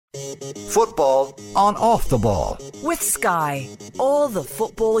Football on Off the Ball. With Sky. All the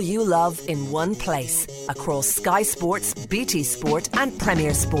football you love in one place. Across Sky Sports, BT Sport and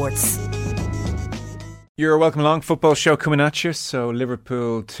Premier Sports. You're welcome along. Football show coming at you. So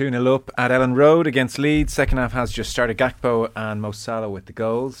Liverpool 2-0 up at Ellen Road against Leeds. Second half has just started. Gakpo and Mo Salah with the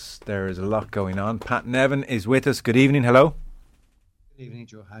goals. There is a lot going on. Pat Nevin is with us. Good evening. Hello. Good evening,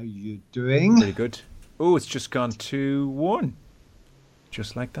 Joe. How are you doing? Pretty good. Oh, it's just gone 2-1.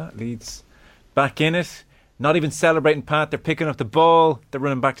 Just like that. Leeds back in it. Not even celebrating, Pat. They're picking up the ball. They're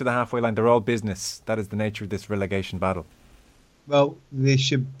running back to the halfway line. They're all business. That is the nature of this relegation battle. Well, they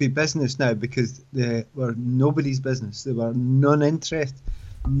should be business now because they were nobody's business. They were non-entities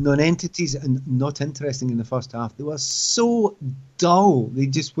and not interesting in the first half. They were so dull. They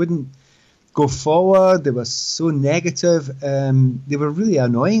just wouldn't go forward. They were so negative. They were really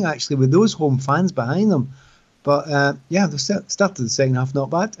annoying, actually, with those home fans behind them. But, yeah, they started the second half not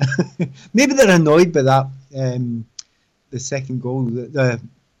bad. Maybe they're annoyed by that, the second goal, the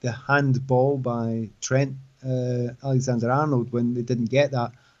handball by Trent Alexander-Arnold when they didn't get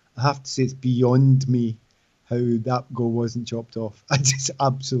that. I have to say it's beyond me how that goal wasn't chopped off. It's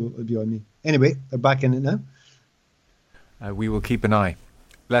absolutely beyond me. Anyway, they're back in it now. We will keep an eye.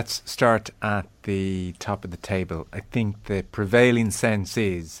 Let's start at the top of the table. I think the prevailing sense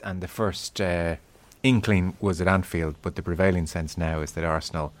is, and the first inkling was at Anfield, but the prevailing sense now is that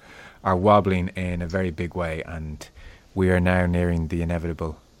Arsenal are wobbling in a very big way, and we are now nearing the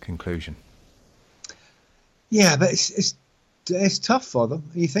inevitable conclusion. Yeah, but it's tough for them.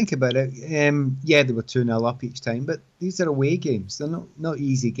 You think about it. Yeah, they were 2-0 up each time, but these are away games. They're not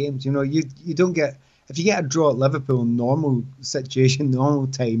easy games. You know, you don't get, if you get a draw at Liverpool in normal situation, normal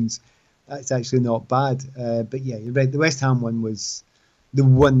times, that's actually not bad. But yeah, you're right. The West Ham one was the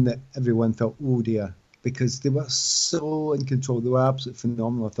one that everyone thought, oh dear, because they were so in control. They were absolutely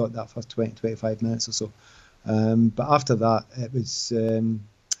phenomenal. I thought that first 20, 25 minutes or so. But after that, it was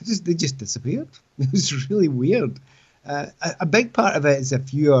they just disappeared. It was really weird. A big part of it is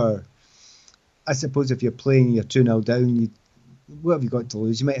if you're playing, you're 2-0 down, what have you got to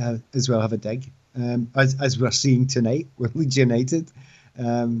lose? You might as well have a dig, as we're seeing tonight with Leeds United.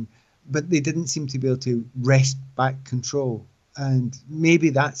 But they didn't seem to be able to wrest back control. And maybe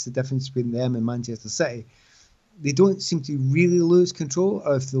that's the difference between them and Manchester City. They don't seem to really lose control,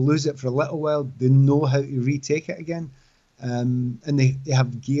 or if they lose it for a little while, they know how to retake it again. And they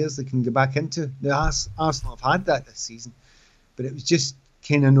have gears they can go back into. Arsenal have had that this season, but it was just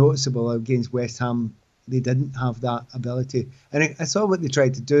kind of noticeable against West Ham. They didn't have that ability. And I saw what they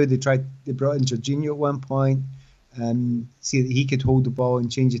tried to do. They brought in Jorginho at one point, see that he could hold the ball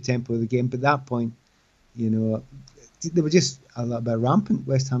and change the tempo of the game. But at that point, you know, they were just a little bit rampant,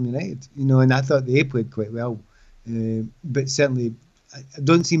 West Ham United, you know, and I thought they played quite well. But certainly, I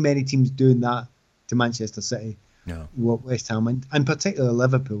don't see many teams doing that to Manchester City. No. What West Ham and particularly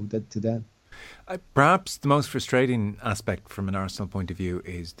Liverpool did to them. Perhaps the most frustrating aspect from an Arsenal point of view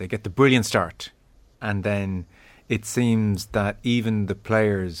is they get the brilliant start, and then it seems that even the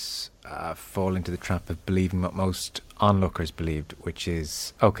players fall into the trap of believing what most onlookers believed, which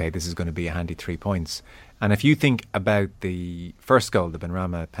is, okay, this is going to be a handy 3 points. And if you think about the first goal, the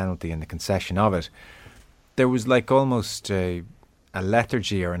Benrahma penalty and the concession of it, there was like almost a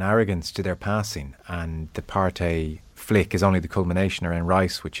lethargy or an arrogance to their passing, and the Partey flick is only the culmination around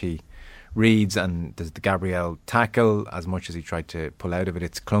Rice, which he reads, and there's the Gabriel tackle. As much as he tried to pull out of it,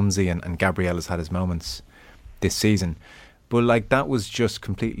 it's clumsy, and Gabriel has had his moments this season. But like, that was just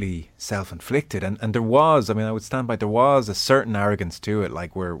completely self-inflicted, and there was, I mean, I would stand by, there was a certain arrogance to it,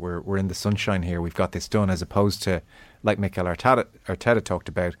 like we're in the sunshine here, we've got this done, as opposed to, like Mikel Arteta talked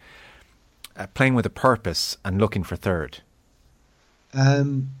about, playing with a purpose and looking for third.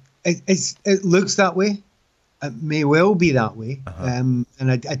 It looks that way. It may well be that way. And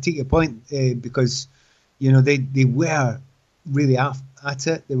I take your point because, you know, they were really at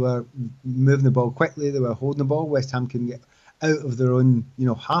it. They were moving the ball quickly. They were holding the ball. West Ham couldn't get out of their own, you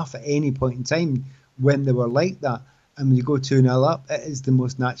know, half at any point in time when they were like that. And when you go 2-0 up, it is the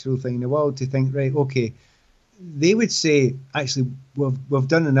most natural thing in the world to think, right, okay, they would say, actually, we've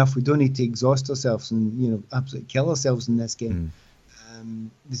done enough. We don't need to exhaust ourselves and, you know, absolutely kill ourselves in this game.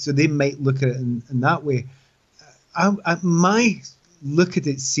 So they might look at it in that way. My look at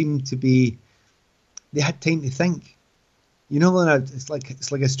it seemed to be they had time to think. You know, it's like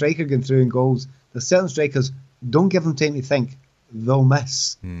a striker going through in goals. There's certain strikers, don't give them time to think, they'll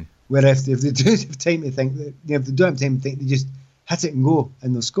miss. Whereas if they do have time to think, if they don't have time to think, they just hit it and go,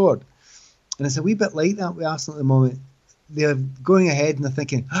 and they've scored. And it's a wee bit like that with Arsenal at the moment. They're going ahead and they're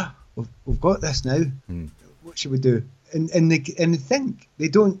thinking, we've got this now. What should we do? and they think they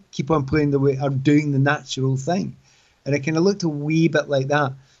don't keep on playing the way or doing the natural thing, and it kind of looked a wee bit like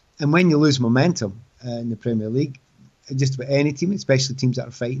that. And when you lose momentum in the Premier League, just about any team, especially teams that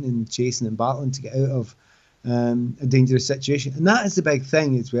are fighting and chasing and battling to get out of a dangerous situation, and that is the big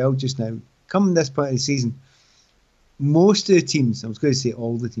thing as well just now. Coming this point of the season, most of the teams, I was going to say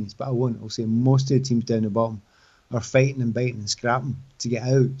all the teams, but I won't. I'll say most of the teams down the bottom are fighting and biting and scrapping to get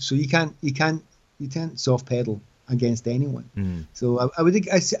out. So you can't soft pedal against anyone. So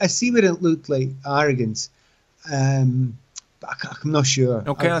I see where it looked like arrogance, but I'm not sure.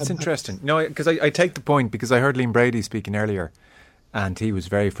 Okay, that's interesting. No, because I take the point, because I heard Liam Brady speaking earlier, and he was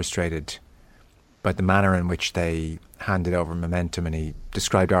very frustrated by the manner in which they handed over momentum, and he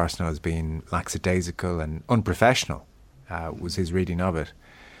described Arsenal as being lackadaisical and unprofessional, was his reading of it.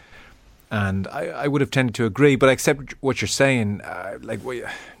 And I would have tended to agree, but I accept what you're saying,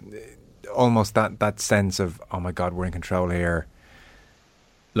 almost that sense of, oh my God, we're in control here.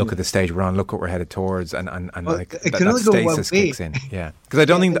 Look at the stage we're on. Look what we're headed towards, and like that stasis kicks in. Yeah, because I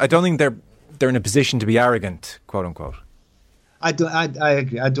don't think they're in a position to be arrogant, quote unquote. I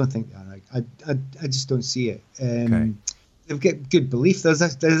agree. I don't think they're. I just don't see it. Okay. They've got good belief. There's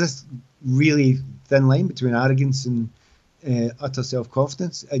this really thin line between arrogance and utter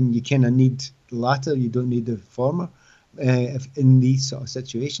self-confidence, and you kind of need the latter. You don't need the former in these sort of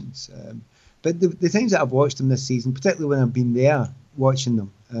situations. But the times that I've watched them this season, particularly when I've been there watching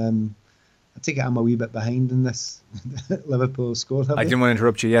them, I take it I'm a wee bit behind in this Liverpool score. I didn't want to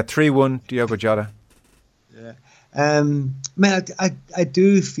interrupt you. Yeah, 3-1 Diogo Jota. Yeah. I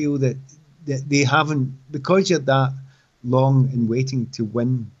do feel that they haven't, because you're that long in waiting to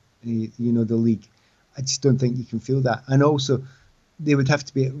win, the league. I just don't think you can feel that. And also, they would have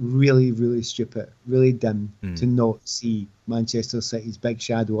to be really, really stupid, really dim to not see Manchester City's big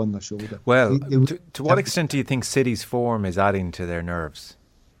shadow on their shoulder. Well, to what extent do you think City's form is adding to their nerves?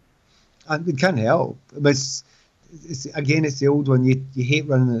 And it can't help. But it's the old one. You hate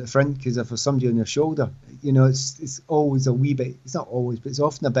running at the front because if there's somebody on your shoulder, it's always a wee bit. It's not always, but it's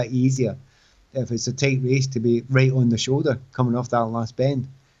often a bit easier if it's a tight race to be right on the shoulder coming off that last bend,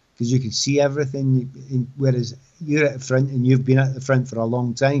 because you can see everything. Whereas you're at the front and you've been at the front for a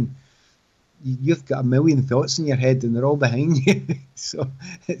long time, you've got a million thoughts in your head and they're all behind you. So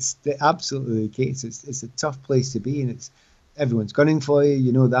it's absolutely the case. It's a tough place to be, and everyone's gunning for you.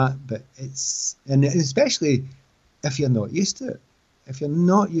 You know that, but and especially if you're not used to it. If you're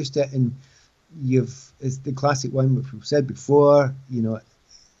not used to it, and it's the classic one which we've said before.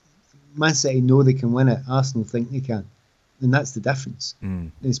 Man City know they can win it. Arsenal think they can. And that's the difference.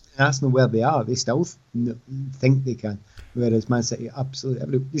 It's Arsenal where they are, they still think they can. Whereas Man City,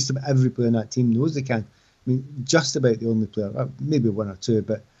 absolutely, just about every player in that team knows they can. I mean, just about the only player, maybe one or two,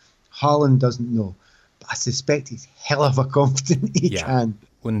 but Haaland doesn't know. But I suspect he's hell of a confident he can.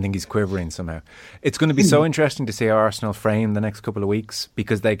 Wouldn't think he's quivering somehow. It's going to be so interesting to see how Arsenal frame the next couple of weeks,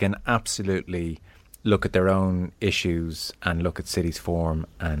 because they can absolutely look at their own issues and look at City's form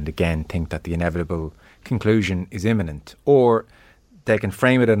and again think that the inevitable conclusion is imminent, or they can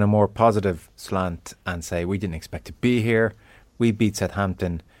frame it in a more positive slant and say, we didn't expect to be here, we beat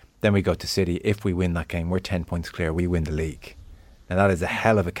Southampton, then we go to City, if we win that game we're 10 points clear, we win the league. Now that is a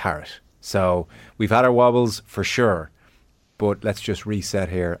hell of a carrot. So we've had our wobbles for sure, but let's just reset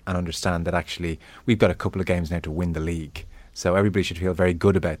here and understand that actually we've got a couple of games now to win the league, so everybody should feel very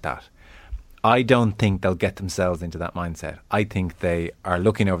good about that. I don't think they'll get themselves into that mindset. I think they are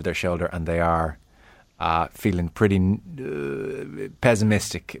looking over their shoulder and they are feeling pretty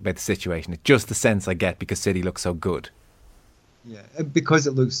pessimistic about the situation. It's just the sense I get because City looks so good. Yeah, because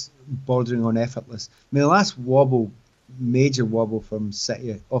it looks bordering on effortless. I mean, the last major wobble from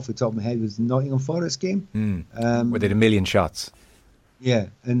City off the top of my head was the Nottingham Forest game. Where they had 1 million shots. Yeah,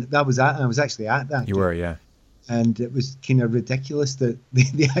 and I was actually at that. You were, yeah. And it was kind of ridiculous that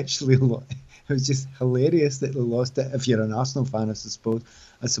they actually lost. It was just hilarious that they lost it, if you're an Arsenal fan, I suppose.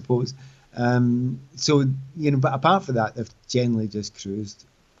 So, but apart from that, they've generally just cruised.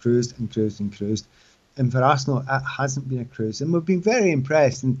 And for Arsenal, it hasn't been a cruise. And we've been very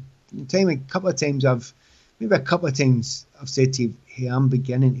impressed. And a couple of times I've said to you, hey, I'm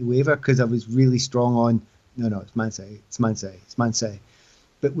beginning to waver, because I was really strong on, no, it's Man City.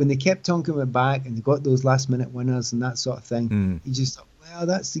 But when they kept tonking it back and they got those last minute winners and that sort of thing, you just thought, well,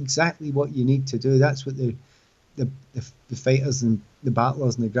 that's exactly what you need to do. That's what the fighters and the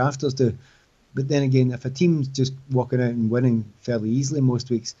battlers and the grafters do. But then again, if a team's just walking out and winning fairly easily most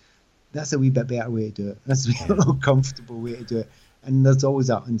weeks, that's a wee bit better way to do it. That's a more comfortable way to do it. And there's always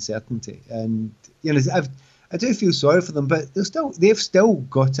that uncertainty. And I do feel sorry for them, but they've still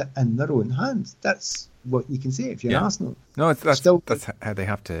got it in their own hands. That's what you can say if you're Arsenal. No, that's how they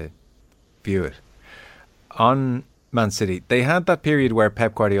have to view it. On Man City, they had that period where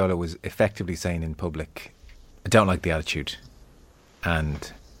Pep Guardiola was effectively saying in public, I don't like the attitude,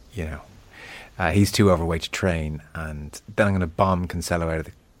 and he's too overweight to train, and then I'm going to bomb Cancelo out of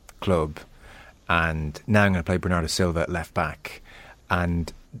the club, and now I'm going to play Bernardo Silva at left back.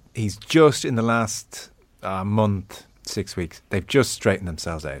 And he's just in the last month, 6 weeks, they've just straightened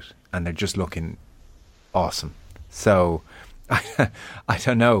themselves out, and they're just looking awesome. So I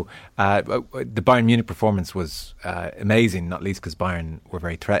don't know. The Bayern Munich performance was amazing, not least because Bayern were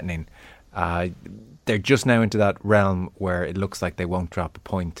very threatening. They're just now into that realm where it looks like they won't drop a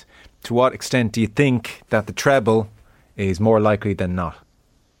point. To what extent do you think that the treble is more likely than not?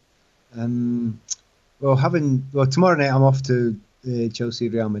 Tomorrow night I'm off to the Chelsea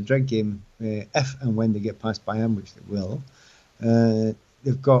Real Madrid game. If and when they get past Bayern, which they will,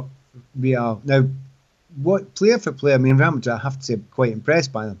 they've got Real now. What player for player? I mean, Real Madrid, I have to say, quite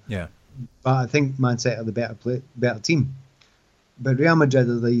impressed by them. Yeah, but I think Man City are the better team. But Real Madrid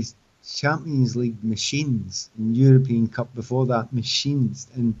are these Champions League machines, and European Cup before that machines,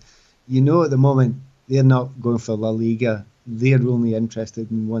 and at the moment they're not going for La Liga. They're only interested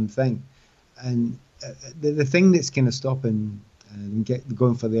in one thing, and the thing that's kind of stopping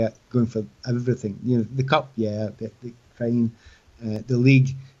going for everything. The cup, the crying, the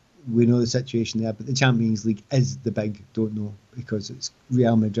league. We know the situation there, but the Champions League is the big don't know, because it's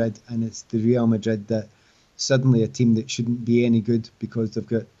Real Madrid, and it's the Real Madrid that suddenly a team that shouldn't be any good because they've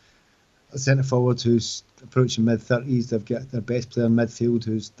got a centre forward who's approaching mid-30s, they've got their best player in midfield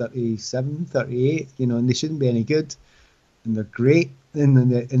who's 37, 38, and they shouldn't be any good, and they're great,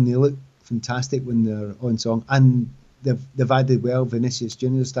 and they look fantastic when they're on song, and they've added well. Vinicius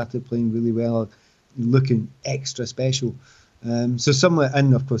Junior started playing really well, looking extra special. So somewhere,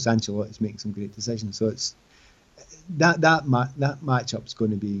 and of course Ancelotti's making some great decisions. So it's that matchup's going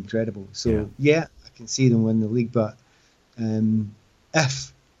to be incredible. So I can see them win the league, but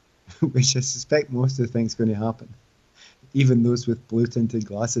if, which I suspect most of the things going to happen, even those with blue tinted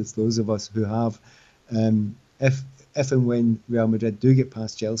glasses, those of us who have, if and when Real Madrid do get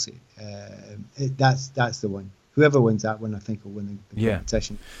past Chelsea, that's the one. Whoever wins that one, I think, will win the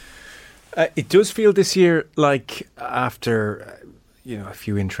competition. It does feel this year like after a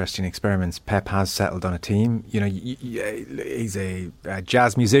few interesting experiments, Pep has settled on a team. He's a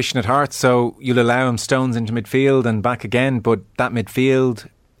jazz musician at heart, so you'll allow him stones into midfield and back again, but that midfield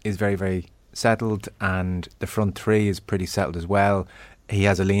is very, very settled, and the front three is pretty settled as well. He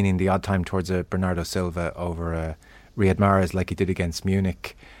has a leaning the odd time towards a Bernardo Silva over a Riyad Mahrez like he did against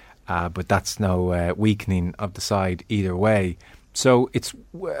Munich, but that's no weakening of the side either way. So it's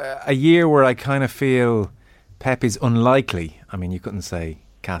a year where I kind of feel Pep is unlikely. I mean, you couldn't say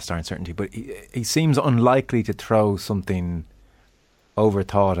cast iron certainty, but he seems unlikely to throw something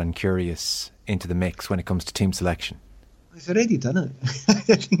overthought and curious into the mix when it comes to team selection. He's already done it.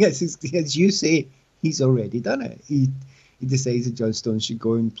 I think as you say, he's already done it. He decides that John Stones should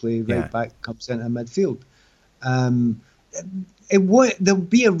go and play right back, come centre midfield. There'll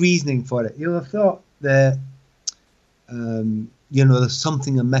be a reasoning for it. You'll have thought that there's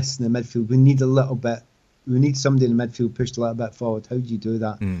something amiss in the midfield. We need somebody in the midfield pushed a little bit forward. How do you do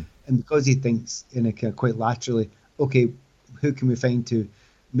that? And because he thinks quite laterally, okay, who can we find to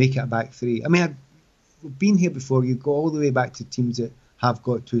make it a back three? I mean, we've been here before. You go all the way back to teams that have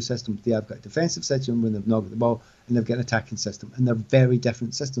got two systems. They have got a defensive system when they've not got the ball, and they've got an attacking system, and they're very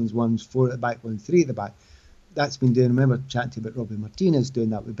different systems. One's 4 at the back, one's 3 at the back. That's been doing. I remember chatting to you about Robbie Martinez doing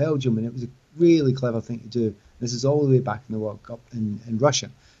that with Belgium, and it was a really clever thing to do. This is all the way back in the World Cup in Russia.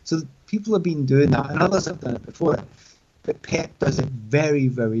 So people have been doing that, and others have done it before. But Pep does it very,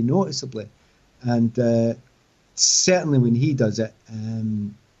 very noticeably. And certainly when he does it,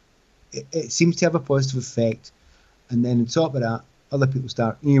 it seems to have a positive effect. And then on top of that, other people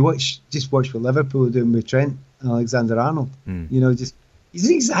start. Just watch what Liverpool are doing with Trent and Alexander-Arnold. He's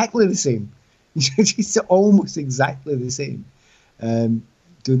exactly the same. He's almost exactly the same. And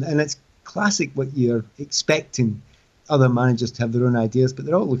it's classic what you're expecting other managers to have their own ideas, but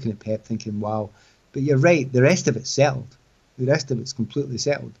they're all looking at Pep thinking, wow. But you're right, the rest of it's settled. The rest of it's completely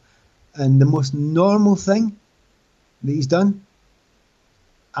settled. And the most normal thing that he's done,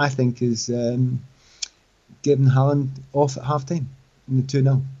 I think, is giving Haaland off at half-time in the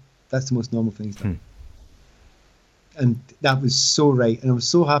 2-0. That's the most normal thing he's done. And that was so right. And I was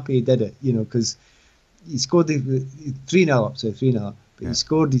so happy he did it, because he scored the 3-0 up, 3-0 up. But he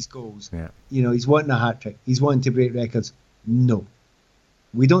scored these goals. Yeah. He's wanting a hat-trick. He's wanting to break records. No.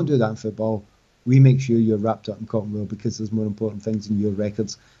 We don't do that in football. We make sure you're wrapped up in cotton wool because there's more important things than your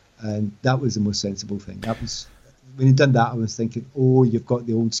records. And that was the most sensible thing. That was when he'd done that, I was thinking, oh, you've got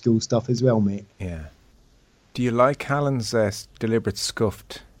the old school stuff as well, mate. Yeah. Do you like Haaland's deliberate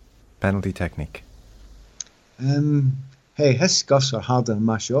scuffed penalty technique? Hey, his scuffs are harder than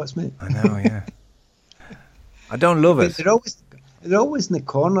my shots, mate. I know, yeah. I don't love it. They're always in the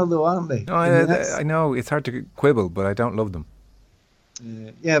corner, though, aren't they? No, I know it's hard to quibble, but I don't love them.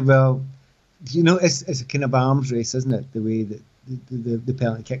 Yeah, well, it's a kind of arms race, isn't it? The way that the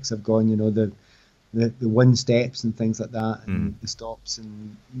penalty kicks have gone, the one steps and things like that, and the stops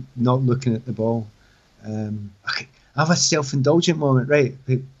and not looking at the ball. I have a self-indulgent moment, right?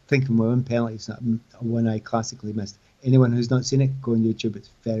 Thinking my own penalties, that one I classically missed. Anyone who's not seen it, go on YouTube. It's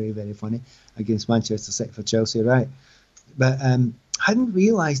very, very funny, against Manchester City for Chelsea, right? But I hadn't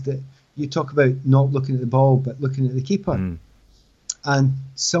realised that you talk about not looking at the ball but looking at the keeper. And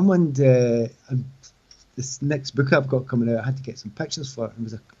someone, this next book I've got coming out, I had to get some pictures for it. It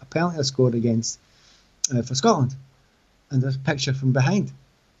was a penalty I scored against for Scotland, and there's a picture from behind.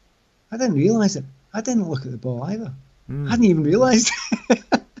 I didn't realise it. I didn't look at the ball either. I hadn't even realised.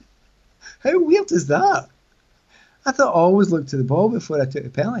 How weird is that? I thought I always looked at the ball before I took the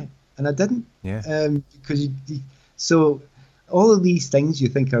penalty, and I didn't. Yeah. Because so all of these things you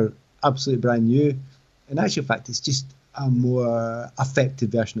think are absolutely brand new, in actual fact, it's just a more effective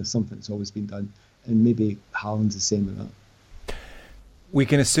version of something that's always been done, and maybe Haaland's the same with that. We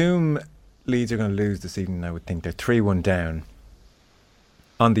can assume Leeds are going to lose this evening. I would think they're 3-1 down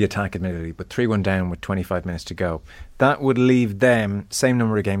on the attack, admittedly, but 3-1 down with 25 minutes to go. That would leave them same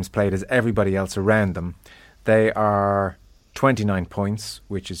number of games played as everybody else around them. They are 29 points,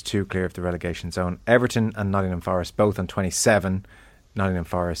 which is 2 clear of the relegation zone. Everton and Nottingham Forest both on 27. Nottingham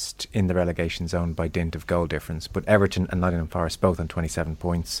Forest in the relegation zone by dint of goal difference, but Everton and Nottingham Forest both on 27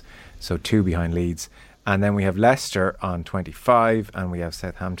 points, so 2 behind Leeds. And then we have Leicester on 25 and we have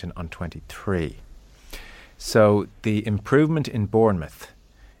Southampton on 23. So the improvement in Bournemouth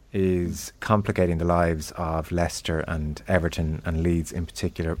is complicating the lives of Leicester and Everton and Leeds in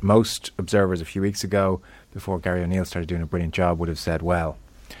particular. Most observers a few weeks ago, before Gary O'Neill started doing a brilliant job, would have said, well,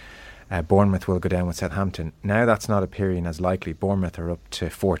 Bournemouth will go down with Southampton. Now that's not appearing as likely. Bournemouth are up to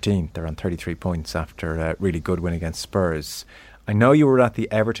 14. They're on 33 points after a really good win against Spurs. I know you were at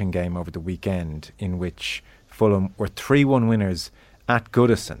the Everton game over the weekend, in which Fulham were 3-1 winners at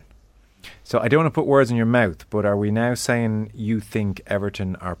Goodison. So I don't want to put words in your mouth, but are we now saying you think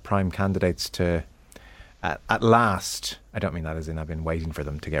Everton are prime candidates to, at last, I don't mean that as in I've been waiting for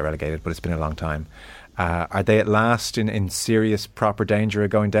them to get relegated, but it's been a long time. Are they at last in serious, proper danger of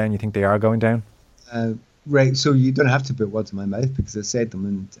going down? You think they are going down? Right, so you don't have to put words in my mouth because I said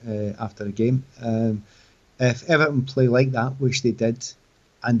them after the game. If Everton play like that, which they did,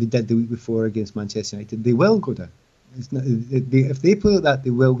 and they did the week before against Manchester United, they will go down. If they play like that,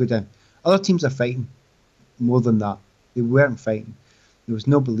 they will go down. Other teams are fighting more than that. They weren't fighting. There was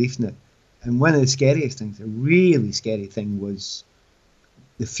no belief in it. And one of the scariest things, a really scary thing, was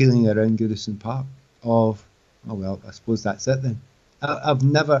the feeling around Goodison Park of, oh well, I suppose that's it then. I've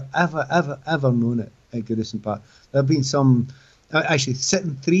never, ever, ever, ever known it at Goodison Park. There have been some, actually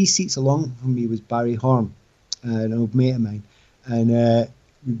sitting 3 seats along from me was Barry Horn, an old mate of mine, and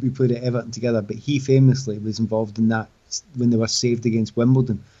we played at Everton together, but he famously was involved in that when they were saved against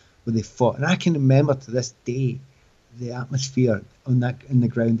Wimbledon, where they fought. And I can remember to this day the atmosphere in the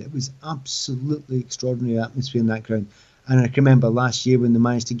ground. It was absolutely extraordinary atmosphere in that ground. And I can remember last year when they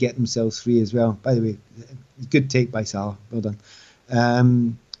managed to get themselves free as well. By the way, good take by Salah, well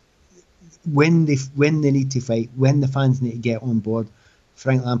done. When they need to fight, when the fans need to get on board,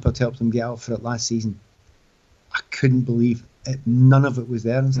 Frank Lampard helped them get up for it last season. I couldn't believe it. None of it was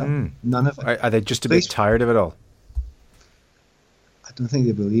there. None of it. Are they just a bit tired of it all? I don't think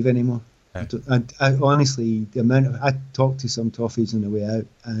they believe anymore. Okay. I honestly, I talked to some toffees on the way out,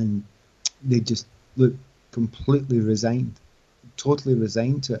 and they just look completely resigned, totally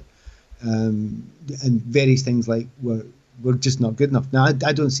resigned to it, and various things like we're just not good enough. Now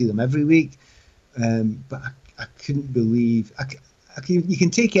I don't see them every week, but I couldn't believe. You can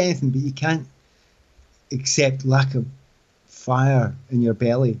take anything, but you can't accept lack of fire in your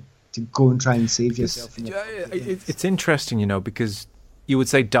belly to go and try and save yourself. It's interesting, because you would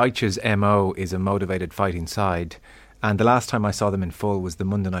say Dyche's MO is a motivated fighting side, and the last time I saw them in full was the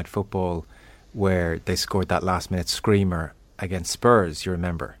Monday Night Football, where they scored that last-minute screamer against Spurs, you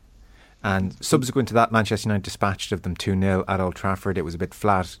remember. And subsequent to that, Manchester United dispatched of them 2-0 at Old Trafford. It was a bit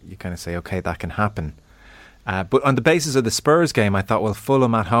flat. You kind of say, OK, that can happen. But on the basis of the Spurs game, I thought, well,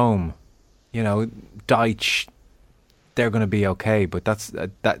 Fulham at home, Dyche, they're going to be OK. But that's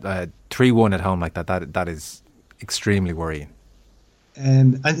 3-1 at home like that is extremely worrying.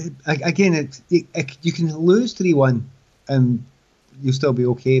 Again, you can lose 3-1 and you'll still be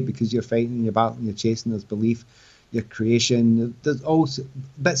okay because you're fighting, you're battling, you're chasing. There's belief, your creation. There's also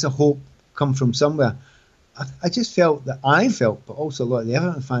bits of hope come from somewhere. I just felt, but also a lot of the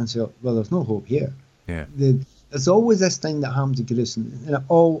Everton fans felt, well, there's no hope here. Yeah. There's always this thing that happens at Goodison, and it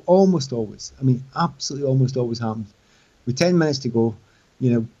almost always, absolutely almost always happens. With 10 minutes to go,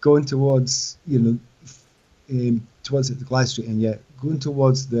 going towards, towards the Glasgow Street, and going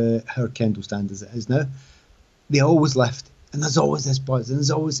towards the Howard Kendall stand as it is now, they always lift. And there's always this buzz. And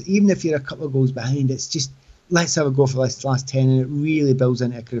there's always, even if you're a couple of goals behind, it's just, let's have a go for this last 10, and it really builds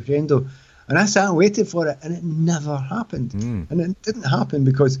into a crescendo. And I sat and waited for it, and it never happened. And it didn't happen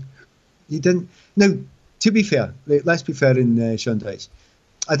because you didn't. Now, to be fair, let's be fair in Sean Dyche.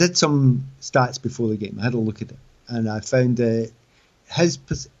 I did some stats before the game. I had a look at it, and I found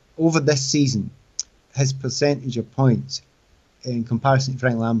over this season, his percentage of points in comparison to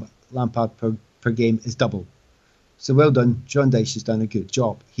Frank Lampard per game is double. So well done. Sean Dyche has done a good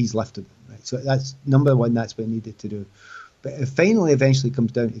job. He's lifted them. Right? So that's number one. That's what he needed to do. But it eventually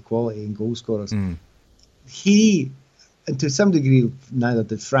comes down to quality and goal scorers. He, and to some degree, neither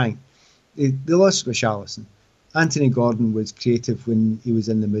did Frank. They lost Richarlison. Anthony Gordon was creative when he was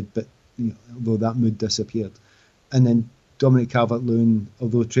in the mood, but although that mood disappeared. And then Dominic Calvert-Lewin,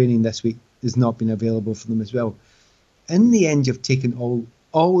 although training this week has not been available for them as well. In the end, you've taken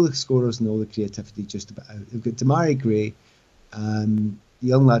all the scorers and all the creativity just about out. You've got Damari Gray, the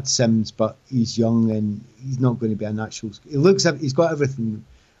young lad Sims, but he's young and he's not going to be a natural. He's got everything.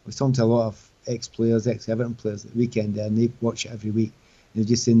 I was talking to a lot of ex-players, ex-Everton players at the weekend there, and they watch it every week. And they're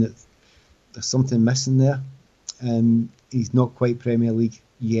just saying that there's something missing there. He's not quite Premier League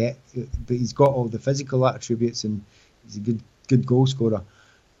yet, but he's got all the physical attributes and he's a good goal scorer.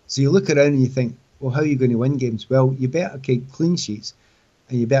 So you look around and you think, well, how are you going to win games? Well, you better keep clean sheets,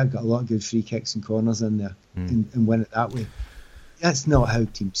 and you better get a lot of good free kicks and corners in there and win it that way. That's not how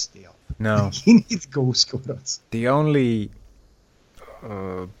teams stay up. No. You need goal scorers. The only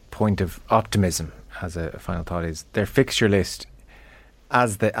point of optimism as a final thought is their fixture list,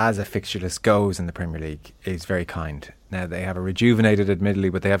 as a fixture list goes in the Premier League, is very kind. Now they have a rejuvenated, admittedly,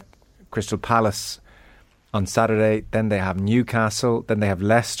 but they have Crystal Palace on Saturday, then they have Newcastle, then they have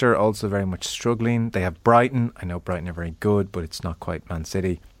Leicester, also very much struggling. They have Brighton. I know Brighton are very good, but it's not quite Man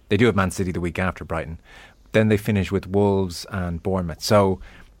City. They do have Man City the week after Brighton. Then they finish with Wolves and Bournemouth. So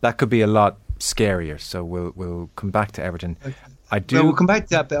that could be a lot scarier. So we'll come back to Everton. We'll come back to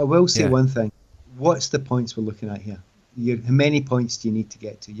that, but I will say one thing. What's the points we're looking at here? How many points do you need to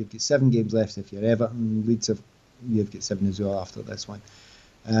get to? You've got 7 games left if you're Everton. Leeds you've got 7 as well after this one.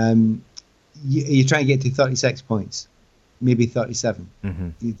 You're trying to get to 36 points, maybe 37.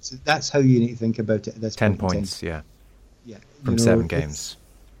 So that's how you need to think about it at this 10 point. 10 points, yeah. From 7 games.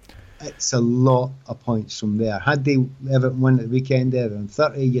 It's a lot of points from there. Had they Everton won at the weekend there on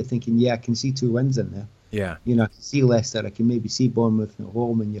 30, you're thinking, I can see 2 wins in there. Yeah. I can see Leicester, I can maybe see Bournemouth at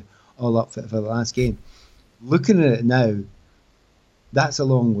home, and you're all up for the last game. Looking at it now, that's a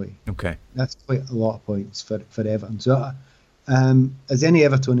long way. Okay. That's quite a lot of points for Everton. So, as any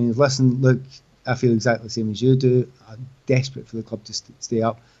Evertonians, listen, look, I feel exactly the same as you do. I'm desperate for the club to stay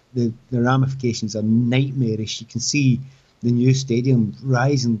up. The ramifications are nightmarish. You can see the new stadium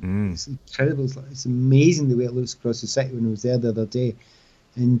rising. It's incredible. It's amazing the way it looks across the city when I was there the other day.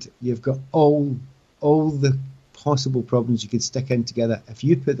 And you've got all the possible problems you could stick in together. If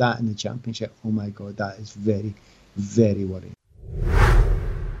you put that in the Championship, oh my God, that is very, very worrying.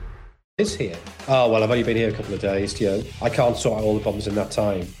 Is here. Oh, well, I've only been here a couple of days, I can't sort out all the problems in that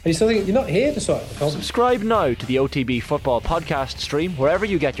time. And you still think you're not here to sort out the problems. Subscribe now to the OTB Football Podcast stream wherever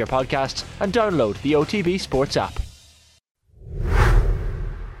you get your podcasts and download the OTB Sports app.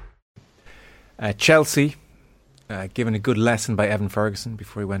 Chelsea, given a good lesson by Evan Ferguson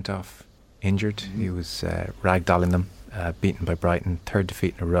before he went off injured. He was ragdolling them, beaten by Brighton, 3rd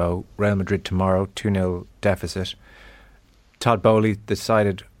defeat in a row. Real Madrid tomorrow, 2-0 deficit. Todd Bowley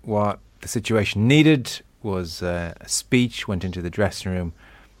decided what the situation needed was a speech, went into the dressing room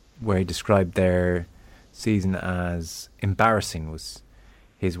where he described their season as embarrassing, was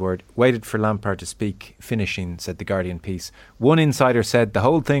his word. Waited for Lampard to speak, finishing, said the Guardian piece. One insider said the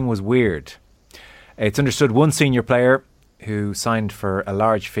whole thing was weird. It's understood one senior player who signed for a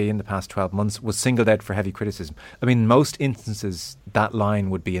large fee in the past 12 months was singled out for heavy criticism. I mean, in most instances, that line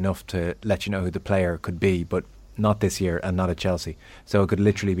would be enough to let you know who the player could be, but not this year and not at Chelsea. So it could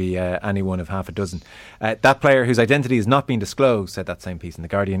literally be any one of half a dozen. That player, whose identity is not being disclosed, said that same piece in The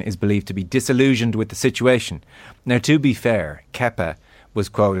Guardian, is believed to be disillusioned with the situation. Now, to be fair, Kepa was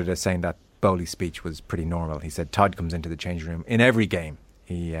quoted as saying that Bowley's speech was pretty normal. He said Todd comes into the changing room in every game.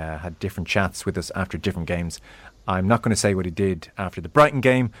 He had different chats with us after different games. I'm not going to say what he did after the Brighton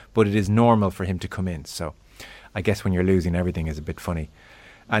game, but it is normal for him to come in. So I guess when you're losing, everything is a bit funny.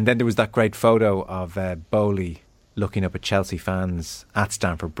 And then there was that great photo of Bowley looking up at Chelsea fans at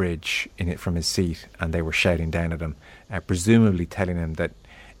Stamford Bridge from his seat, and they were shouting down at him, presumably telling him that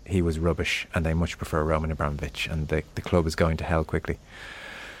he was rubbish and they much prefer Roman Abramovich and the club is going to hell quickly.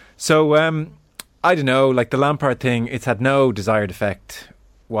 So I don't know, like the Lampard thing, it's had no desired effect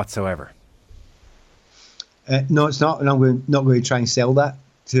whatsoever. No, it's not, and I'm not going to try and sell that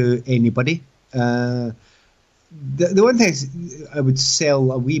to anybody. The one thing I would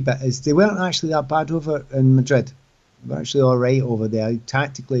sell a wee bit is they weren't actually that bad over in Madrid. They were actually all right over there.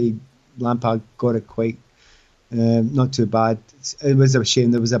 Tactically, Lampard got it quite not too bad. It was a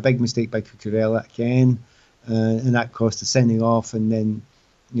shame. There was a big mistake by Cucurella again, and that cost a sending off. And then,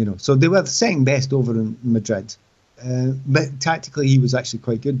 so they were the second best over in Madrid. But tactically, he was actually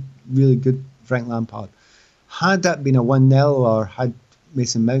quite good, really good, Frank Lampard. Had that been a 1-0 or had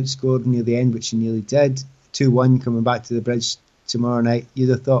Mason Mount scored near the end, which he nearly did, 2-1 coming back to the Bridge tomorrow night, you'd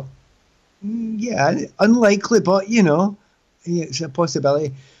have thought, yeah, unlikely, but, it's a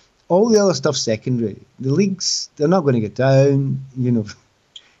possibility. All the other stuff's secondary. The leagues, they're not going to get down,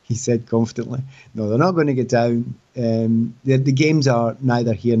 he said confidently. No, they're not going to get down. The games are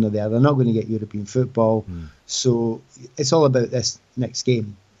neither here nor there. They're not going to get European football. So it's all about this next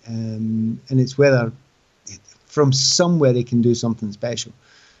game. And it's whether from somewhere they can do something special.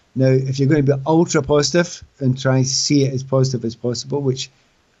 Now, if you're going to be ultra positive and try and see it as positive as possible, which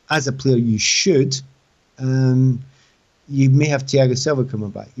as a player you should, you may have Thiago Silva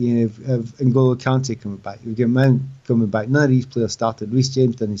coming back. You have N'Golo Kante coming back. You've got Mount coming back. None of these players started. Reece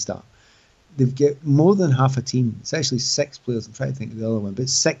James didn't start. They've got more than half a team. It's actually 6 players. I'm trying to think of the other one, but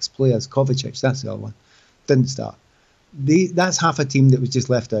 6 players. Kovacic, that's the other one, didn't start. That's half a team that was just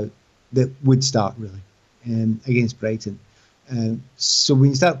left out that would start, really, against Brighton. So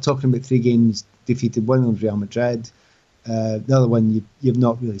when you start talking about 3 games defeated, one of them Real Madrid, the other one you've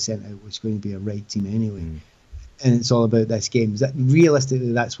not really sent out, which is going to be a right team anyway. And it's all about this game.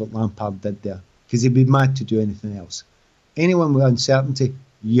 Realistically, that's what Lampard did there, because he'd be mad to do anything else. Anyone with uncertainty,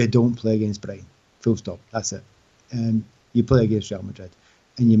 you don't play against Brighton. Full stop. That's it. You play against Real Madrid,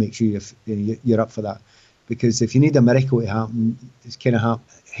 and you make sure you're up for that. Because if you need a miracle to happen, it's kind of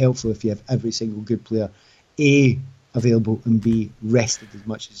helpful if you have every single good player, A, available, and B, rested as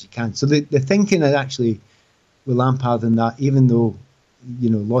much as you can. So the thinking is actually with Lampard and that, even though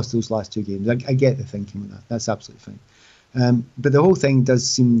lost those last 2 games, I get the thinking with that. That's absolutely fine. But the whole thing does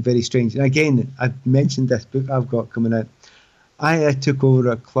seem very strange. And again, I've mentioned this book I've got coming out. I took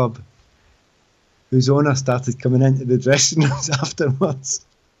over a club whose owner started coming into the dressing rooms afterwards.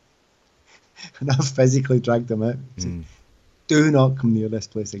 And I've physically dragged them out. Do not come near this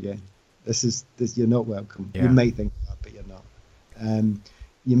place again. This you're not welcome. Yeah. You might think that, but you're not.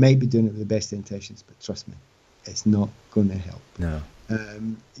 You might be doing it with the best intentions, but trust me, it's not going to help. No.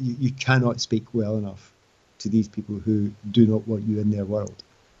 You cannot speak well enough to these people who do not want you in their world.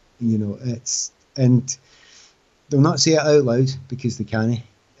 And they'll not say it out loud because they can't,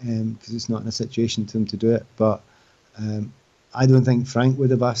 because it's not in a situation for them to do it. But I don't think Frank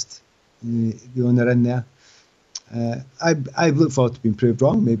would have asked the owner in there. I look forward to being proved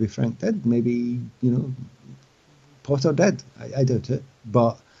wrong. Maybe Frank did. Maybe Potter did. I doubt it.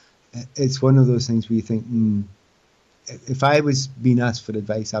 But it's one of those things where you think, if I was being asked for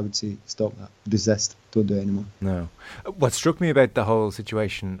advice, I would say stop that, desist, don't do it anymore. No. What struck me about the whole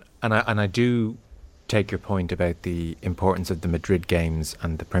situation, and I do take your point about the importance of the Madrid games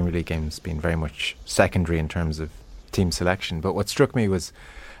and the Premier League games being very much secondary in terms of team selection. But what struck me was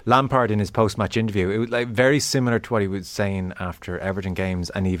Lampard in his post-match interview. It was very similar to what he was saying after Everton games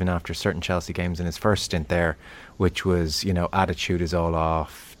and even after certain Chelsea games in his first stint there, which was, attitude is all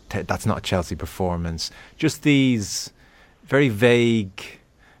off. That's not a Chelsea performance. Just these very vague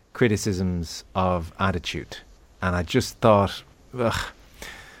criticisms of attitude. And I just thought,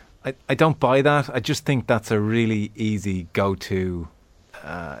 I don't buy that. I just think that's a really easy go-to.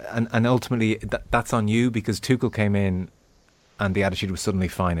 And ultimately, that's on you, because Tuchel came in and the attitude was suddenly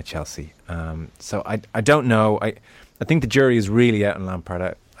fine at Chelsea. So I don't know. I think the jury is really out on Lampard.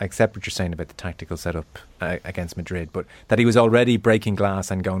 I accept what you're saying about the tactical setup against Madrid, but that he was already breaking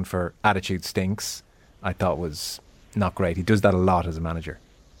glass and going for attitude stinks, I thought was not great. He does that a lot as a manager.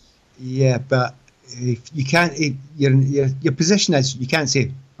 Yeah, but if you can't, your position is you can't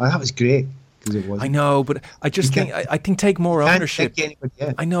say, "Oh, that was great," because it wasn't. I know, but I just think I think take more ownership.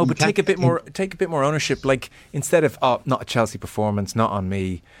 I know, but take a bit more ownership. Like, instead of not a Chelsea performance, not on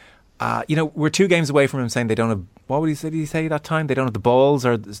me. we're 2 games away from him saying they don't have, what did he say that time? They don't have the balls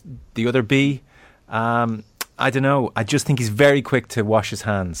or the other B. I don't know. I just think he's very quick to wash his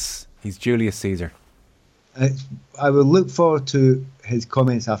hands. He's Julius Caesar. I will look forward to his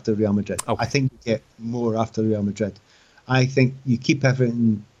comments after Real Madrid. Okay. I think you get more after Real Madrid. I think you keep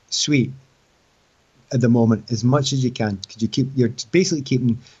everything sweet at the moment as much as you can, because you're basically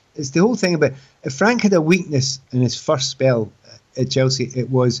keeping. It's the whole thing about, if Frank had a weakness in his first spell at Chelsea, it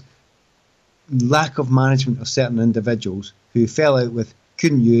was lack of management of certain individuals who fell out with,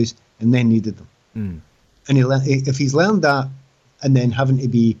 couldn't use, and then needed them. And if he's learned that, and then having to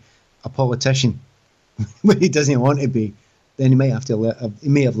be a politician when he doesn't want to be, then he may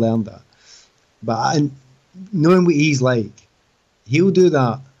have learned that. But knowing what he's like, he'll do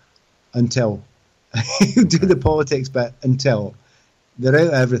that until he'll do the politics bit until they're out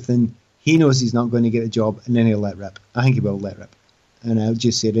of everything. He knows he's not going to get a job, and then he'll let rip. I think he will let rip, and I'll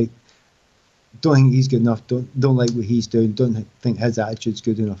just say, right, don't think he's good enough. Don't like what he's doing. Don't think his attitude's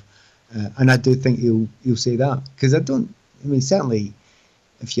good enough. And I do think he'll say that, because certainly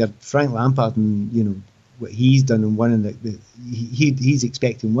if you're Frank Lampard and what he's done and winning, he's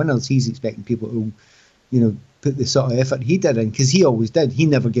expecting winners. He's expecting people who put the sort of effort he did in, because he always did. He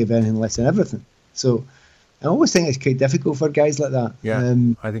never gave anything less than everything. So I always think it's quite difficult for guys like that. Yeah,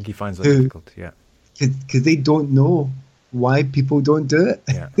 I think he finds that difficult. Yeah, because they don't know why people don't do it.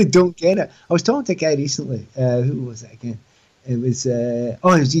 Yeah. They don't get it. I was talking to a guy recently. Who was it again? It was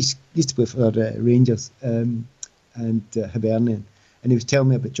he used to play for Rangers and Hibernian, and he was telling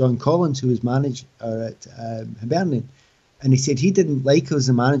me about John Collins, who was manager at Hibernian, and he said he didn't like him as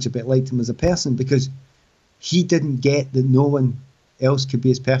a manager, but liked him as a person, because he didn't get that no one else could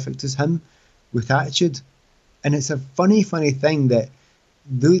be as perfect as him with attitude. And it's a funny thing that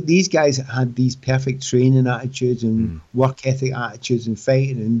these guys had these perfect training attitudes and work ethic attitudes and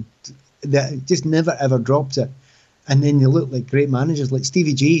fighting, and that just never ever dropped it. And then they look like great managers, like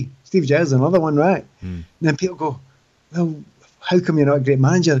Stevie G. Stevie G is another one, right? And then people go, well, how come you're not a great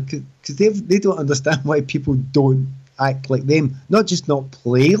manager? Because they don't understand why people don't act like them. Not just not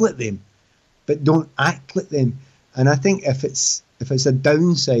play like them, but don't act like them. And I think if it's a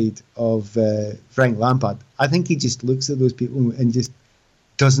downside of Frank Lampard, I think he just looks at those people and just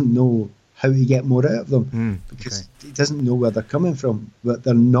doesn't know how to get more out of them, because he doesn't know where they're coming from, but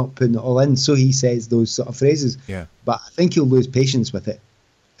they're not putting it all in. So he says those sort of phrases. Yeah. But I think he'll lose patience with it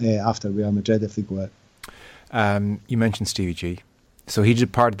after Real Madrid if they go out. You mentioned Stevie G. So he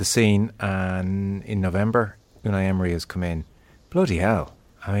departed the scene, and in November, Unai Emery has come in. Bloody hell.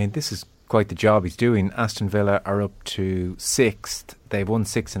 I mean, this is quite the job he's doing. Aston Villa are up to 6th. They've won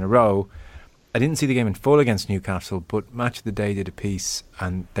 6 in a row. I didn't see the game in full against Newcastle, but Match of the Day did a piece,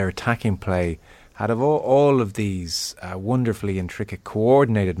 and their attacking play had all of these wonderfully intricate,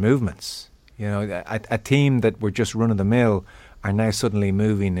 coordinated movements. A team that were just run-of-the-mill are now suddenly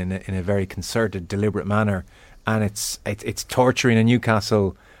moving in a very concerted, deliberate manner, and it's torturing a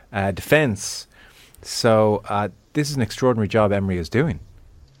Newcastle defence. So this is an extraordinary job Emery is doing.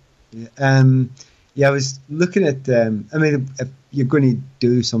 I was looking at. If you're going to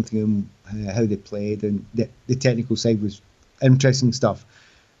do something on how they played, and the technical side was interesting stuff,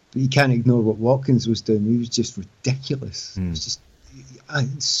 but you can't ignore what Watkins was doing. He was just ridiculous. It was just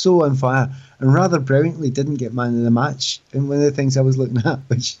so on fire, and rather brilliantly didn't get man of the match. And one of the things I was looking at,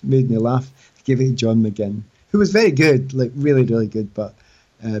 which made me laugh, gave it to John McGinn, who was very good, like really, really good, but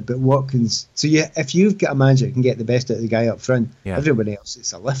Watkins. So if you've got a manager that can get the best out of the guy up front, everybody else,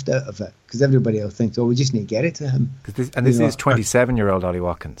 it's a lift out of it, because everybody else thinks, we just need to get it to him. This is 27-year-old Ollie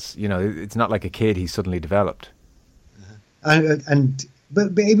Watkins. It's not like a kid he's suddenly developed.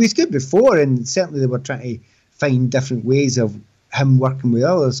 But he was good before, and certainly they were trying to find different ways of him working with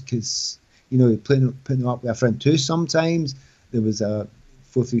others, because putting them up with a front two sometimes. There was a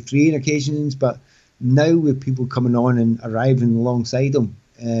 4-3-3 on occasions, but now with people coming on and arriving alongside him,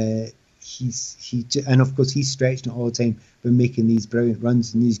 and of course he's stretching it all the time by making these brilliant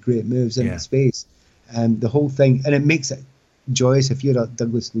runs and these great moves into space. The whole thing, and it makes it joyous if you're at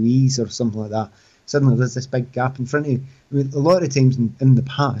Douglas Luiz or something like that. Suddenly there's this big gap in front of you. A lot of times in the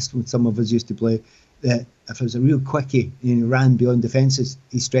past, when some of us used to play, that if it was a real quickie and he ran beyond defences,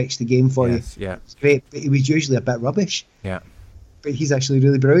 he stretched the game for you. Yeah, it's great, but he was usually a bit rubbish. Yeah, but he's actually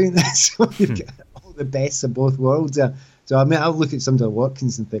really brilliant. So you've got all the best of both worlds there. So I'll look at somebody like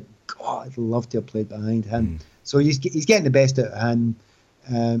Watkins and think, God, I'd love to have played behind him. So he's getting the best out of him,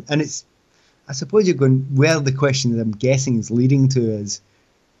 and it's. I suppose you're going where the question that I'm guessing is leading to is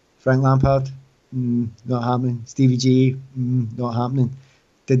Frank Lampard, not happening. Stevie G, not happening.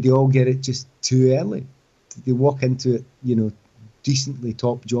 Did they all get it just too early? Did they walk into it, decently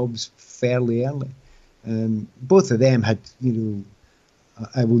top jobs fairly early. Both of them had,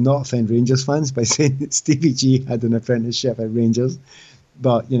 I will not offend Rangers fans by saying that Stevie G had an apprenticeship at Rangers,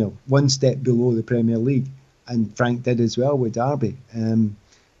 but one step below the Premier League, and Frank did as well with Derby.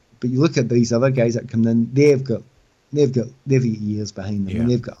 But you look at these other guys that come in; they've got years behind them, and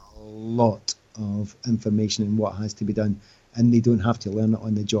they've got a lot of information in what has to be done, and they don't have to learn it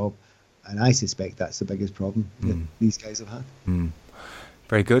on the job. And I suspect that's the biggest problem that these guys have had.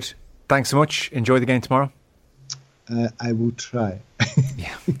 Very good. Thanks so much. Enjoy the game tomorrow. I will try.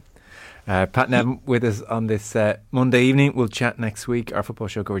 Pat Nevin with us on this Monday evening. We'll chat next week. Our football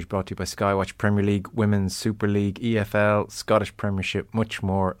show coverage brought to you by Sky. Watch Premier League, Women's Super League, EFL, Scottish Premiership, much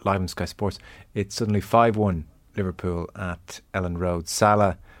more live on Sky Sports. It's suddenly 5-1 Liverpool at Ellen Road.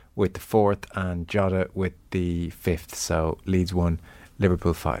 Salah with the 4th and Jota with the 5th. So Leeds 1,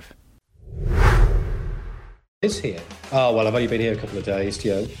 Liverpool 5. Is here. Oh, well, I've only been here a couple of days,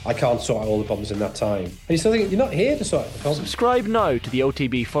 I can't sort out all the problems in that time. And you still think you're not here to sort out the problems. Subscribe now to the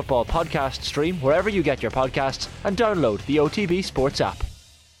OTB Football Podcast stream wherever you get your podcasts and download the OTB Sports app.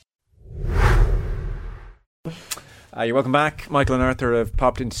 You're welcome back. Michael and Arthur have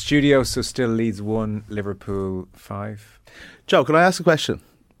popped into studio, so still Leeds 1, Liverpool 5. Joe, can I ask a question?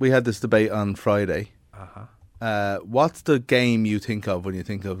 We had this debate on Friday. What's the game you think of when you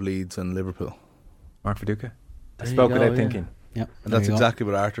think of Leeds and Liverpool? Mark Viduka. I spoke without thinking. Yeah, and that's exactly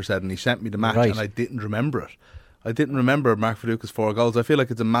what Arthur said, and he sent me the match, and I didn't remember it. I didn't remember Mark Viduka's 4 goals. I feel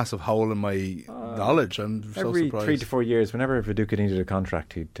like it's a massive hole in my knowledge. I'm so surprised. Every 3 to 4 years, whenever Viduka needed a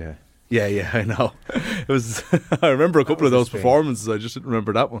contract, he'd... Yeah, I know. It was. I remember a couple of those performances. I just didn't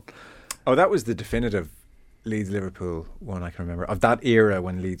remember that one. Oh, that was the definitive Leeds-Liverpool one I can remember. Of that era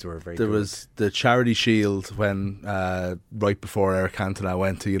when Leeds were very good. There was the Charity Shield when, right before Eric Cantona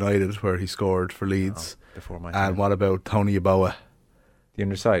went to United, where he scored for Leeds. Before my time. And what about Tony Yeboah? The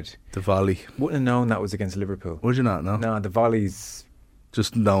underside? The volley. Wouldn't have known that was against Liverpool. Would you not know? No, the volley's...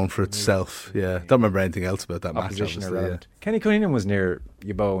 just known for itself, yeah. Don't remember anything else about that match. Yeah. Kenny Cunningham was near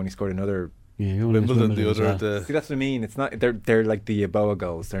Yeboah when he scored another... Wimbledon the other. See, that's what I mean. It's not. They're like the Yeboah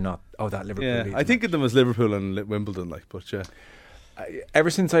goals. They're not. Oh, that Liverpool. Yeah, I think of them as Liverpool and Wimbledon, but yeah. Ever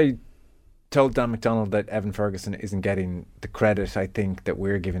since I told Dan McDonald that Evan Ferguson isn't getting the credit I think that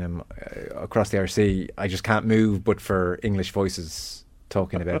we're giving him across the RC, I just can't move but for English voices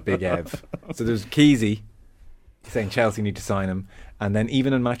talking about Big Ev. So there's Keezy saying Chelsea need to sign him, and then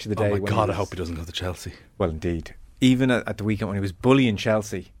even in Match of the Day. Oh my God, I hope he doesn't go to Chelsea. Well, indeed. Even at the weekend when he was bullying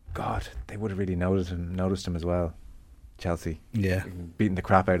Chelsea. God, they would have really noticed him as well. Chelsea, beating the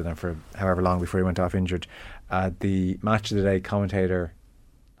crap out of them for however long before he went off injured. The Match of the Day commentator,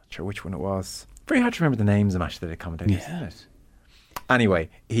 not sure which one it was. Very hard to remember the names of Match of the Day commentators, isn't it? Anyway,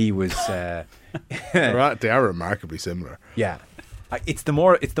 he was. They are remarkably similar. Yeah, it's the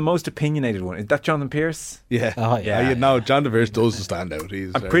most opinionated one. Is that Jonathan Pearce? Yeah, No, Jonathan Pearce does stand out.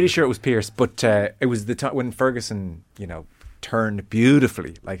 I'm pretty sure it was Pearce, but it was the time when Ferguson, turned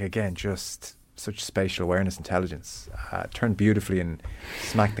beautifully, like again, just such spatial awareness, intelligence, turned beautifully and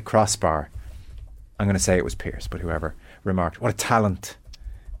smacked the crossbar. I'm going to say it was Pearce, but whoever remarked, what a talent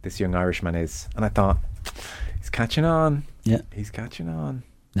this young Irishman is. And I thought, he's catching on. Yeah. He's catching on.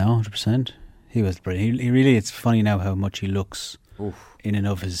 No, 100%. He was brilliant. He really, it's funny now how much he looks in and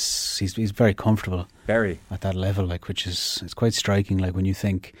of his, he's very comfortable. Very. At that level, which is, it's quite striking, when you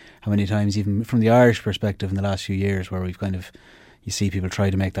think how many times, even from the Irish perspective in the last few years, where we've you see people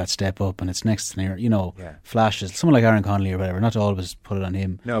try to make that step up and it's next to near, flashes. Someone like Aaron Connolly or whatever, not to always put it on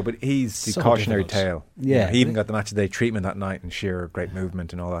him. No, but he's the So cautionary difficult. tale. Yeah. He even got the Match of the Day treatment that night and sheer great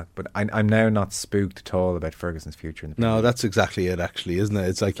movement and all that. But I'm now not spooked at all about Ferguson's future. In the No, that's exactly it, actually, isn't it?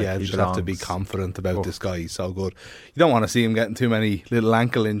 It's like, you just have to be confident about this guy. He's so good. You don't want to see him getting too many little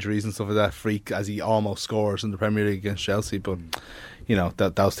ankle injuries and stuff like that, freak, as he almost scores in the Premier League against Chelsea. But,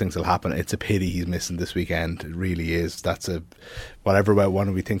 those things will happen. It's a pity he's missing this weekend. It really is. That's whatever about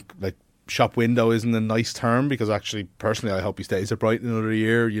one we think, shop window isn't a nice term, because actually, personally, I hope he stays at Brighton another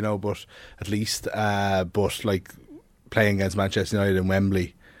year, but at least, playing against Manchester United in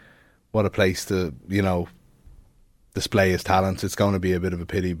Wembley, what a place to, display his talents. It's going to be a bit of a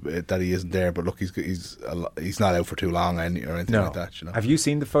pity that he isn't there, but look, he's not out for too long or anything like that. Have you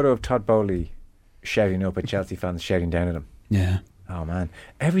seen the photo of Todd Bowley shouting up at Chelsea fans, shouting down at him? Yeah. Oh man,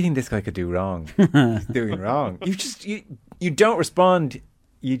 everything this guy could do wrong, he's doing wrong. You don't respond.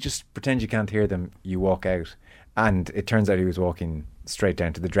 You just pretend you can't hear them. You walk out, and it turns out he was walking straight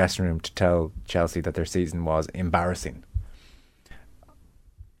down to the dressing room to tell Chelsea that their season was embarrassing.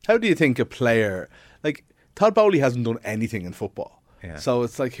 How do you think a player Todd Bowley hasn't done anything in football, Yeah. So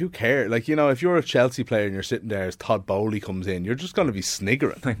it's like, who cares? Like, you know, if you're a Chelsea player and you're sitting there as Todd Bowley comes in, you're just going to be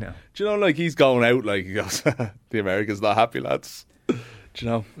sniggering. I know. Do you know, like, he's going out like, he goes, the Americans not happy, lads. Do you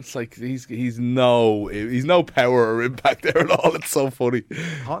know, it's like he's no power or impact there at all. It's so funny.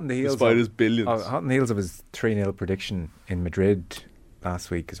 Hot in the heels, despite his billions. Hot in the heels of his 3-0 prediction in Madrid last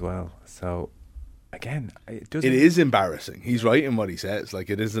week as well. So again, it is embarrassing. He's right in what he says. Like,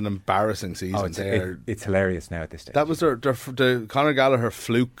 it is an embarrassing season. It's hilarious now at this stage. That was the Conor Gallagher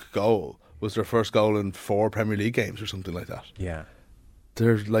fluke goal was their first goal in 4 Premier League games or something like that. Yeah,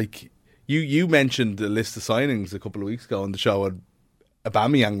 they're like you mentioned the list of signings a couple of weeks ago on the show, and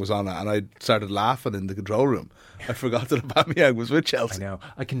Aubameyang was on it, and I started laughing in the control room. I forgot that Aubameyang was with Chelsea. I know.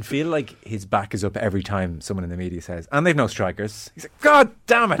 I can feel like his back is up every time someone in the media says, and they've no strikers. He's like, God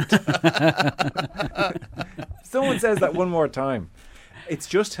damn it. Someone says that one more time. It's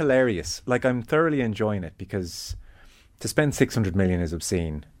just hilarious. Like, I'm thoroughly enjoying it, because to spend 600 million is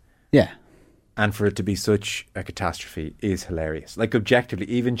obscene. Yeah. And for it to be such a catastrophe is hilarious. Like, objectively,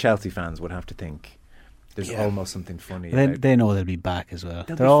 even Chelsea fans would have to think there's almost something funny. They know they'll be back as well.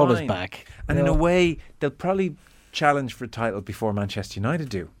 They're always fine. back. And in a way, they'll probably challenge for a title before Manchester United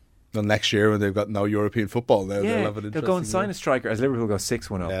do. Well, next year when they've got no European football now, they'll have an they'll go and sign a striker as Liverpool go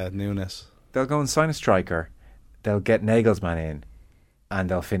 6-1 up. Yeah, Nunes. They'll go and sign a striker. They'll get Nagelsmann in, and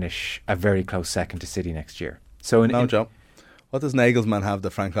they'll finish a very close second to City next year. So Joe, what does Nagelsmann have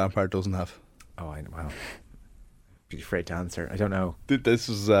that Frank Lampard doesn't have? Oh, I know. Well, be afraid to answer. I don't know. This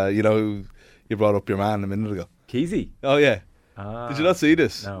was, you brought up your man a minute ago. Kesey. Oh, yeah. Did you not see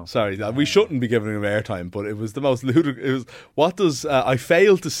this? No. Sorry, we shouldn't be giving him airtime, but it was the most ludicrous. It was, what does I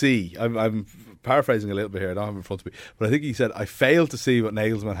failed to see? I'm paraphrasing a little bit here. I don't have it in front of me, but I think he said, I failed to see what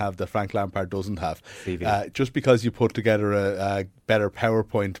Nagelsmann have that Frank Lampard doesn't have. Just because you put together a better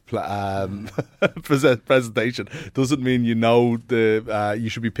PowerPoint presentation doesn't mean you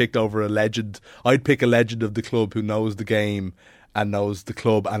should be picked over a legend. I'd pick a legend of the club who knows the game and knows the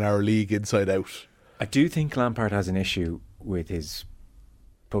club and our league inside out. I do think Lampard has an issue with his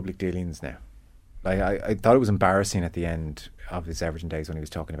public dealings now. Like, I thought it was embarrassing at the end of his Everton days when he was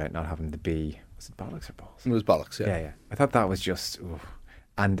talking about not having the B. Was it bollocks or balls? It was bollocks, yeah. Yeah. I thought that was just...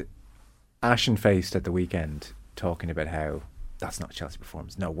 And ashen-faced at the weekend, talking about how that's not Chelsea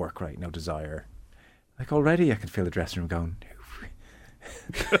performance. No work rate, no desire. Like, already I can feel the dressing room going,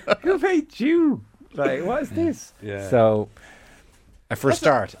 who made you? Like, what is this? Yeah. So, for a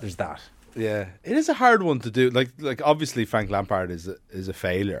start, there's that. Yeah, it is a hard one to do. Like obviously Frank Lampard is a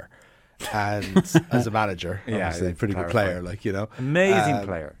failure, and as a manager, obviously a pretty good player. Like, you know, amazing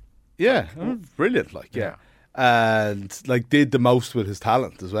player. Yeah, brilliant. Like, yeah, and like did the most with his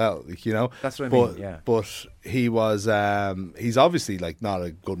talent as well. Like, you know, that's what I mean. Yeah, but he was he's obviously like not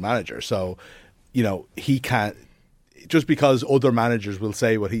a good manager. So, you know, he can't. Just because other managers will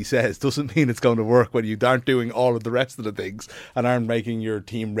say what he says doesn't mean it's going to work when you aren't doing all of the rest of the things and aren't making your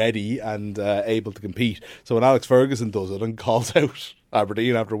team ready and able to compete. So when Alex Ferguson does it and calls out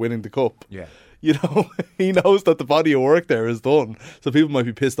Aberdeen after winning the cup, you know, he knows that the body of work there is done. So people might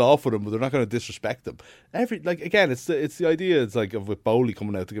be pissed off with him, but they're not going to disrespect him. Again, it's the idea. It's like of with Bowley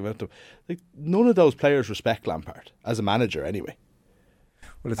coming out to give it to him. Like, none of those players respect Lampard as a manager anyway.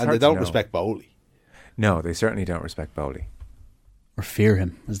 Well, and they don't respect Bowley. No, they certainly don't respect Bowley. Or fear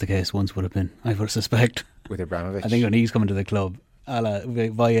him, as the case once would have been, I would suspect. With Abramovich. I think when he's coming to the club,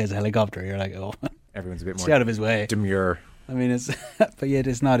 via his helicopter, you're like, oh. Everyone's a bit more stay out of his way. Demure. I mean, but yet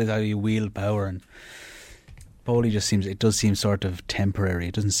it's not how you wield power. And Bowley does seem sort of temporary.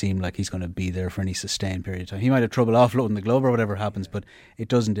 It doesn't seem like he's going to be there for any sustained period of time. He might have trouble offloading the glove or whatever happens, but it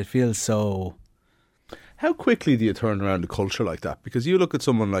doesn't. It feels so... How quickly do you turn around a culture like that? Because you look at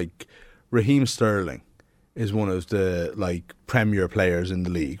someone like Raheem Sterling is one of the like premier players in the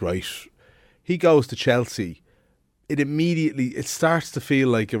league, right? He goes to Chelsea. It starts to feel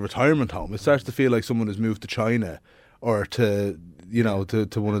like a retirement home. It starts to feel like someone has moved to China or to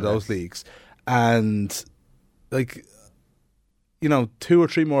one of those leagues. And like, you know, 2 or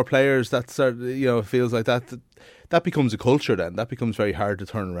 3 more players that start, you know, it feels like that becomes a culture then. That becomes very hard to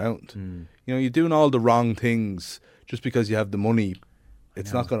turn around. You know, you're doing all the wrong things just because you have the money.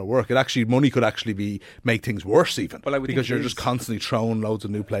 It's not going to work. Money could actually make things worse even. Because you're just constantly throwing loads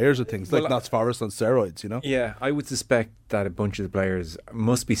of new players at things. Like Notts Forest on steroids, you know? Yeah, I would suspect that a bunch of the players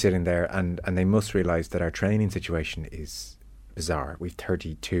must be sitting there and they must realise that our training situation is bizarre. We've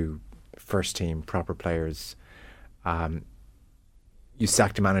 32 first team proper players. You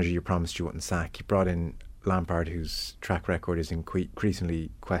sacked a manager you promised you wouldn't sack. You brought in Lampard, whose track record is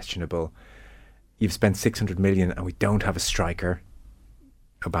increasingly questionable. You've spent 600 million and we don't have a striker.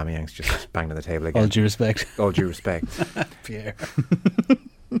 Aubameyang's just banged on the table again. All due respect. All due respect. Pierre.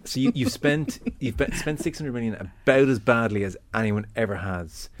 So you've spent 600 million about as badly as anyone ever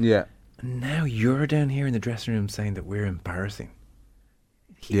has. Yeah. And now you're down here in the dressing room saying that we're embarrassing.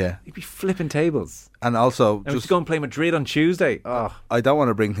 Yeah. You'd be flipping tables. And also, and just go and play Madrid on Tuesday. Oh. I don't want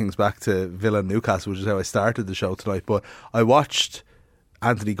to bring things back to Villa and Newcastle, which is how I started the show tonight, but I watched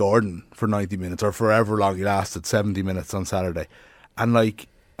Anthony Gordon for 90 minutes or forever long he lasted, 70 minutes on Saturday. And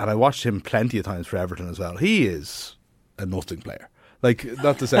I watched him plenty of times for Everton as well. He is a nothing player. Like,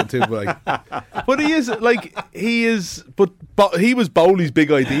 not to sound too, but he is, but he was Bowley's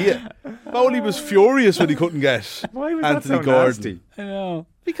big idea. Bowley was furious when he couldn't get Why was Anthony that so Gordon. Nasty? I know.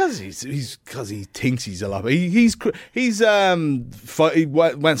 Because he thinks he's a lot. He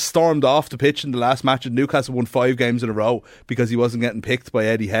went stormed off the pitch in the last match, and Newcastle won 5 games in a row because he wasn't getting picked by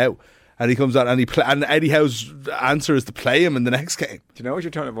Eddie Howe. And he comes out and Eddie Howe's answer is to play him in the next game. Do you know what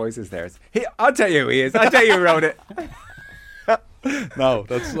your tone of voice is there? I'll tell you who he is. I'll tell you who wrote it. No,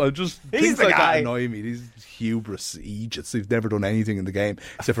 he's things the like guy. that annoy me. These hubris Egypts, they've never done anything in the game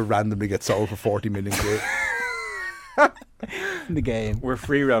except for randomly get sold for 40 million quid. In the game. We're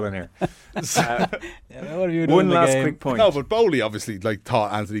free rolling here. What are you doing? One in the last game? quick point. No, but Bowley obviously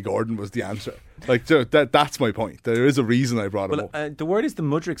thought Anthony Gordon was the answer. That's my point. There is a reason I brought him up. The word is the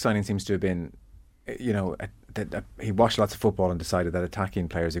Mudryk signing seems to have been, that he watched lots of football and decided that attacking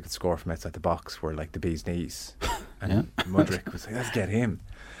players who could score from outside the box were like the bee's knees. And Mudryk was like, let's get him.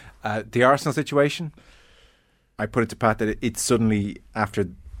 The Arsenal situation, I put it to Pat that it's suddenly, after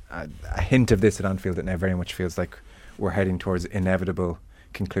a hint of this at Anfield, it now very much feels like we're heading towards inevitable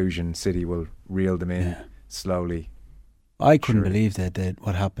conclusion. City will reel them in slowly. I couldn't believe that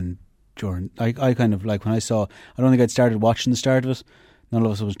what happened during. I kind of like when I saw. I don't think I'd started watching the start of it. None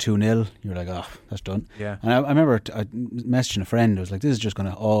of us was 2-0. You're like, oh, that's done. Yeah. And I remember messaging a friend. I was like, this is just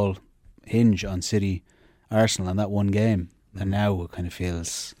going to all hinge on City, Arsenal, and that one game. And now it kind of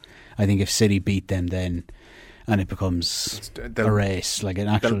feels. I think if City beat them, then and it becomes a race, like an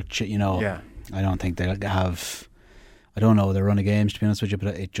actual. Yeah. I don't think they'll have. I don't know their run of games, to be honest with you,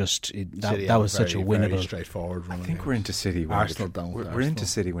 but that was such a winnable, very straightforward run. I think we're into City. Arsenal don't. We're into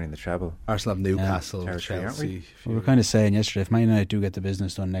City winning the treble. Arsenal have Newcastle, Territory, aren't Chelsea. we were kind of saying yesterday, if Man United do get the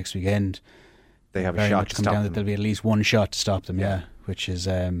business done next weekend, they have a very shot much to come stop down them. that there'll be at least one shot to stop them. Yeah, which is.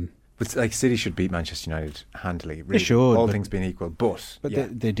 But like City should beat Manchester United handily. Really, they should, all things being equal. But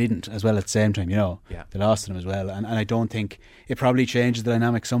they didn't as well at the same time. They lost to them as well, and I don't think it probably changes the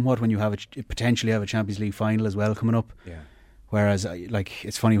dynamic somewhat when you have potentially have a Champions League final as well coming up. Yeah. Whereas,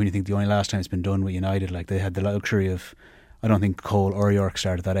 it's funny when you think the only last time it's been done with United, like they had the luxury of, I don't think Cole or York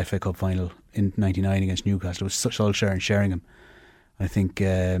started that FA Cup final in '99 against Newcastle. It was Solskjaer and Sheringham. I think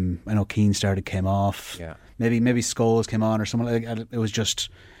I know Keane came off. Yeah. Maybe Scholes came on or something like that. It was just.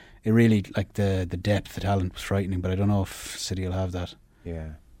 It really, like the depth, the talent was frightening, but I don't know if City will have that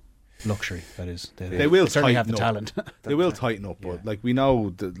luxury. That is, they will certainly have the up. talent. They will tighten up, but we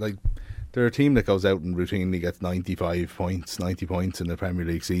know that they're a team that goes out and routinely gets 95 points, 90 points in the Premier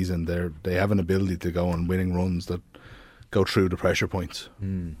League season. They have an ability to go on winning runs that go through the pressure points.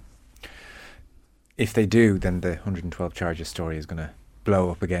 If they do, then the 112 charges story is going to blow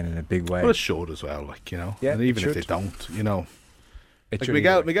up again in a big way. Well, it should as well, Yeah, and even if they don't,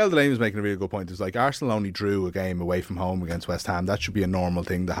 Miguel Delaney was making a really good point. It's like Arsenal only drew a game away from home against West Ham. That should be a normal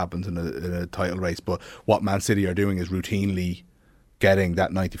thing that happens in a title race. But what Man City are doing is routinely getting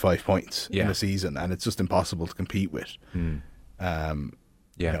that 95 points in a season, and it's just impossible to compete with.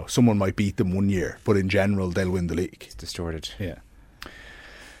 Someone might beat them one year, but in general they'll win the league. It's distorted. Yeah.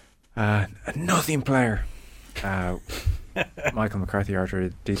 A nothing player. Michael McCarthy,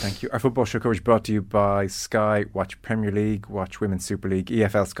 Arthur D, thank you. Our football show coverage brought to you by Sky. Watch Premier League, watch Women's Super League,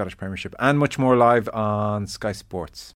 EFL, Scottish Premiership, and much more live on Sky Sports.